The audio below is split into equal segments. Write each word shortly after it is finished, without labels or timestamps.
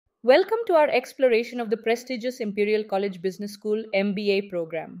Welcome to our exploration of the prestigious Imperial College Business School MBA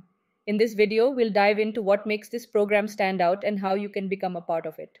program. In this video, we'll dive into what makes this program stand out and how you can become a part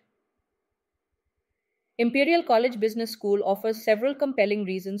of it. Imperial College Business School offers several compelling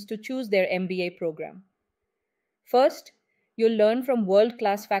reasons to choose their MBA program. First, you'll learn from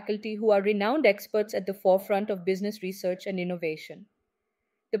world-class faculty who are renowned experts at the forefront of business research and innovation.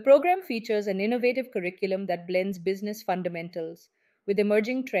 The program features an innovative curriculum that blends business fundamentals with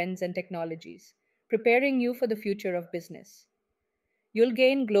emerging trends and technologies, preparing you for the future of business. You'll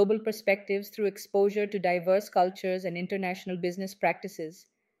gain global perspectives through exposure to diverse cultures and international business practices,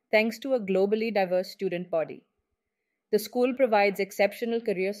 thanks to a globally diverse student body. The school provides exceptional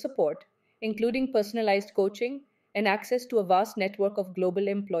career support, including personalized coaching and access to a vast network of global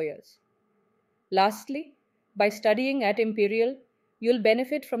employers. Lastly, by studying at Imperial, you'll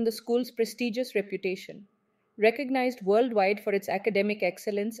benefit from the school's prestigious reputation, recognized worldwide for its academic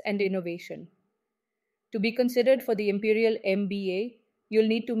excellence and innovation. To be considered for the Imperial MBA, you'll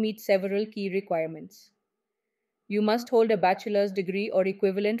need to meet several key requirements. You must hold a bachelor's degree or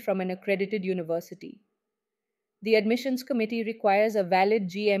equivalent from an accredited university. The admissions committee requires a valid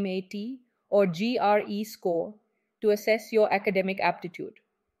GMAT or GRE score to assess your academic aptitude.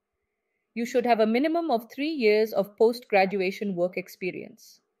 You should have a minimum of 3 years of post-graduation work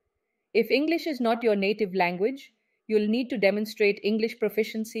experience. If English is not your native language, you'll need to demonstrate English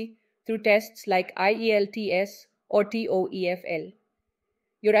proficiency through tests like IELTS or TOEFL.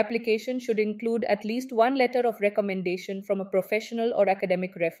 Your application should include at least one letter of recommendation from a professional or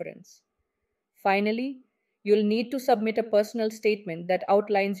academic reference. Finally, you'll need to submit a personal statement that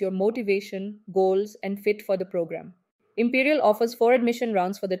outlines your motivation, goals, and fit for the program. Imperial offers 4 admission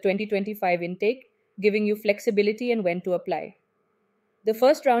rounds for the 2025 intake, giving you flexibility in when to apply. The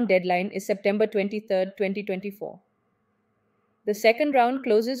first round deadline is September 23rd, 2024. The second round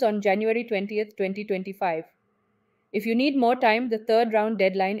closes on January 20th, 2025. If you need more time, the third round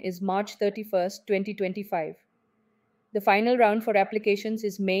deadline is March 31st, 2025. The final round for applications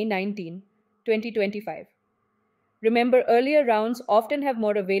is May 19, 2025. Remember, earlier rounds often have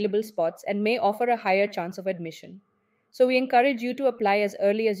more available spots and may offer a higher chance of admission. So we encourage you to apply as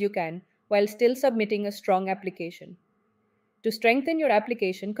early as you can while still submitting a strong application. To strengthen your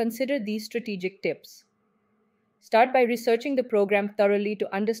application, consider these strategic tips. Start by researching the program thoroughly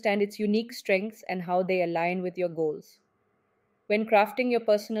to understand its unique strengths and how they align with your goals. When crafting your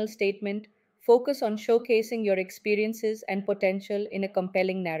personal statement, focus on showcasing your experiences and potential in a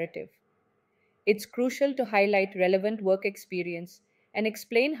compelling narrative. It's crucial to highlight relevant work experience and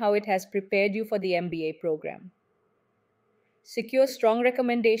explain how it has prepared you for the MBA program. Secure strong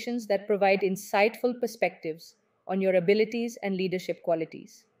recommendations that provide insightful perspectives on your abilities and leadership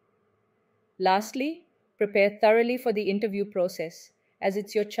qualities. Lastly, prepare thoroughly for the interview process, as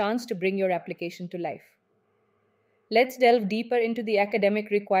it's your chance to bring your application to life. Let's delve deeper into the academic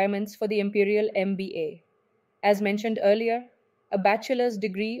requirements for the Imperial MBA. As mentioned earlier, a bachelor's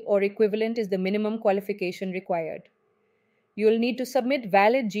degree or equivalent is the minimum qualification required. You'll need to submit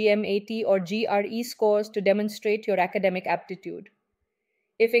valid GMAT or GRE scores to demonstrate your academic aptitude.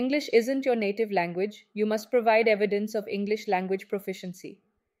 If English isn't your native language, you must provide evidence of English language proficiency.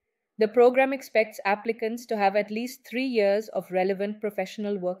 The program expects applicants to have at least 3 years of relevant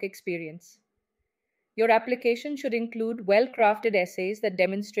professional work experience. Your application should include well-crafted essays that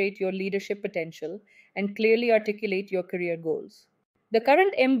demonstrate your leadership potential and clearly articulate your career goals. The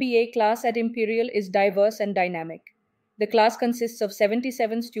current MBA class at Imperial is diverse and dynamic. The class consists of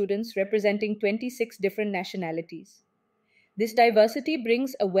 77 students representing 26 different nationalities. This diversity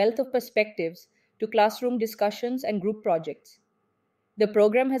brings a wealth of perspectives to classroom discussions and group projects. The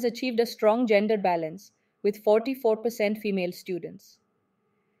program has achieved a strong gender balance with 44% female students.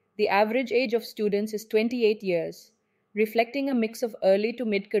 The average age of students is 28 years, reflecting a mix of early to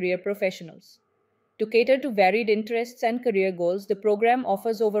mid-career professionals. To cater to varied interests and career goals, the program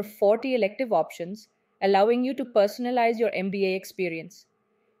offers over 40 elective options, allowing you to personalize your MBA experience.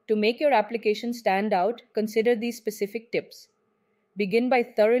 To make your application stand out, consider these specific tips. Begin by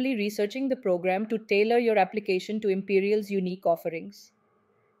thoroughly researching the program to tailor your application to Imperial's unique offerings.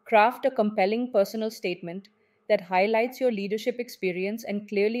 Craft a compelling personal statement that highlights your leadership experience and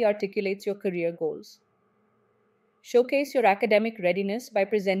clearly articulates your career goals. Showcase your academic readiness by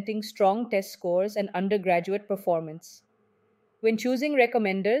presenting strong test scores and undergraduate performance. When choosing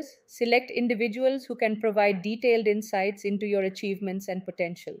recommenders, select individuals who can provide detailed insights into your achievements and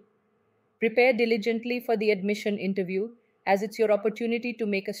potential. Prepare diligently for the admission interview, as it's your opportunity to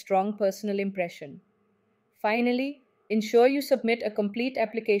make a strong personal impression. Finally, ensure you submit a complete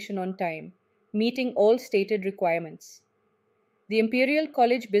application on time, meeting all stated requirements. The Imperial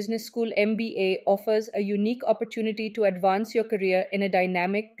College Business School MBA offers a unique opportunity to advance your career in a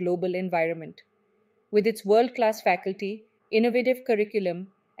dynamic global environment. With its world class faculty, innovative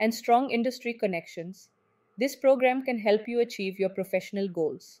curriculum, and strong industry connections, this program can help you achieve your professional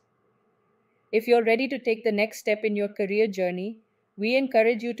goals. If you're ready to take the next step in your career journey, we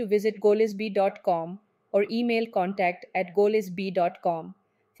encourage you to visit goalisb.com or email contact@goalisb.com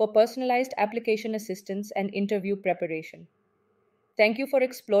for personalized application assistance and interview preparation. Thank you for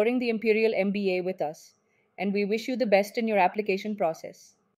exploring the Imperial MBA with us, and we wish you the best in your application process.